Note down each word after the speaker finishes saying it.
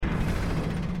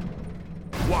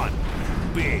one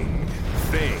big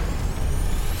thing.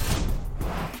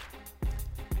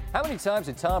 How many times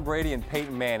did Tom Brady and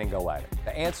Peyton Manning go at it?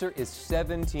 The answer is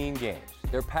 17 games.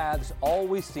 Their paths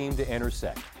always seem to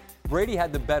intersect. Brady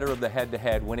had the better of the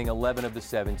head-to-head, winning 11 of the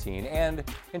 17, and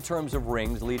in terms of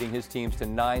rings, leading his teams to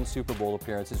 9 Super Bowl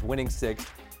appearances, winning 6.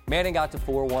 Manning got to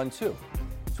 4, won 2.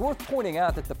 It's worth pointing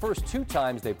out that the first 2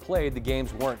 times they played, the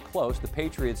games weren't close. The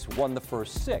Patriots won the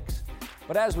first 6.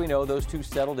 But as we know, those two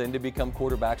settled in to become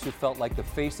quarterbacks who felt like the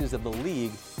faces of the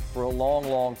league for a long,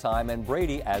 long time, and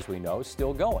Brady, as we know, is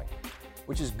still going,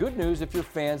 which is good news if you're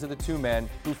fans of the two men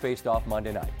who faced off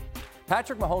Monday night.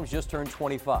 Patrick Mahomes just turned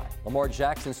 25. Lamar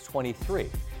Jackson's 23.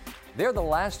 They're the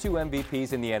last 2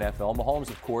 MVPs in the NFL. Mahomes,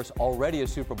 of course, already a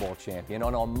Super Bowl champion.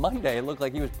 And on Monday, it looked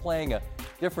like he was playing a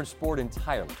different sport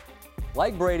entirely.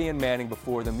 Like Brady and Manning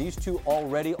before them, these two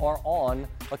already are on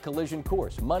a collision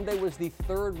course. Monday was the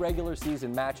 3rd regular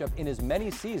season matchup in as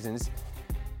many seasons,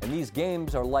 and these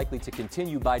games are likely to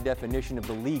continue by definition of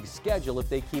the league's schedule if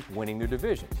they keep winning their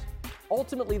divisions.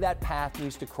 Ultimately, that path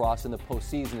needs to cross in the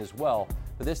postseason as well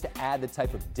for this to add the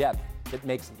type of depth that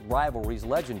makes rivalries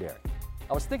legendary.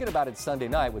 I was thinking about it Sunday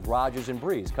night with Rodgers and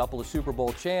Brees, couple of Super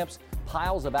Bowl champs,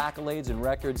 piles of accolades and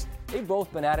records. They've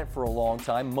both been at it for a long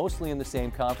time, mostly in the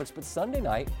same conference, but Sunday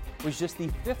night was just the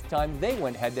 5th time they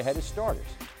went head-to-head as starters,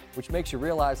 which makes you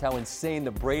realize how insane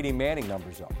the Brady-Manning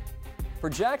numbers are. For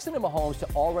Jackson and Mahomes to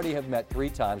already have met 3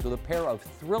 times with a pair of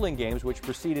thrilling games which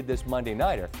preceded this Monday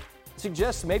nighter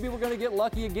suggests maybe we're going to get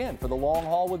lucky again for the long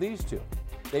haul with these two.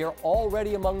 They are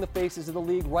already among the faces of the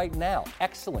league right now,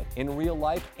 excellent in real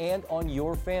life and on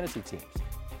your fantasy teams.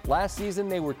 Last season,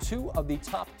 they were 2 of the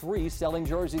top 3 selling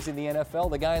jerseys in the NFL.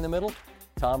 The guy in the middle,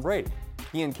 Tom Brady.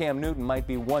 He and Cam Newton might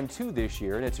be 1-2 this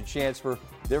year, and it's a chance for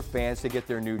their fans to get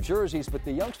their new jerseys, but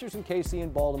the youngsters in KC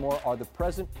and Baltimore are the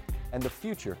present and the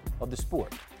future of the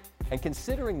sport. And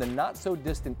considering the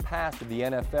not-so-distant past of the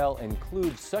NFL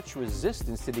includes such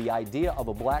resistance to the idea of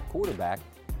a black quarterback,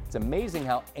 it's amazing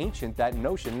how ancient that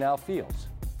notion now feels.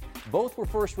 Both were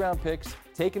first-round picks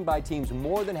taken by teams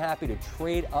more than happy to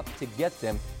trade up to get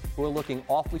them, who are looking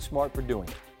awfully smart for doing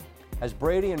it. As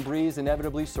Brady and Brees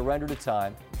inevitably surrender to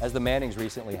time, as the Mannings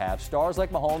recently have, stars like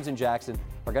Mahomes and Jackson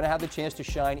are going to have the chance to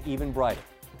shine even brighter.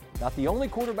 Not the only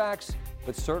quarterbacks,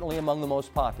 but certainly among the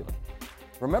most popular.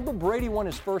 Remember, Brady won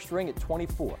his first ring at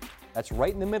 24. That's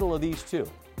right in the middle of these two.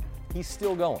 He's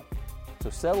still going. So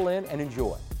settle in and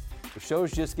enjoy. The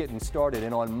show's just getting started,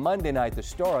 and on Monday night, the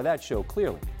star of that show,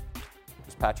 clearly,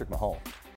 was Patrick Mahomes.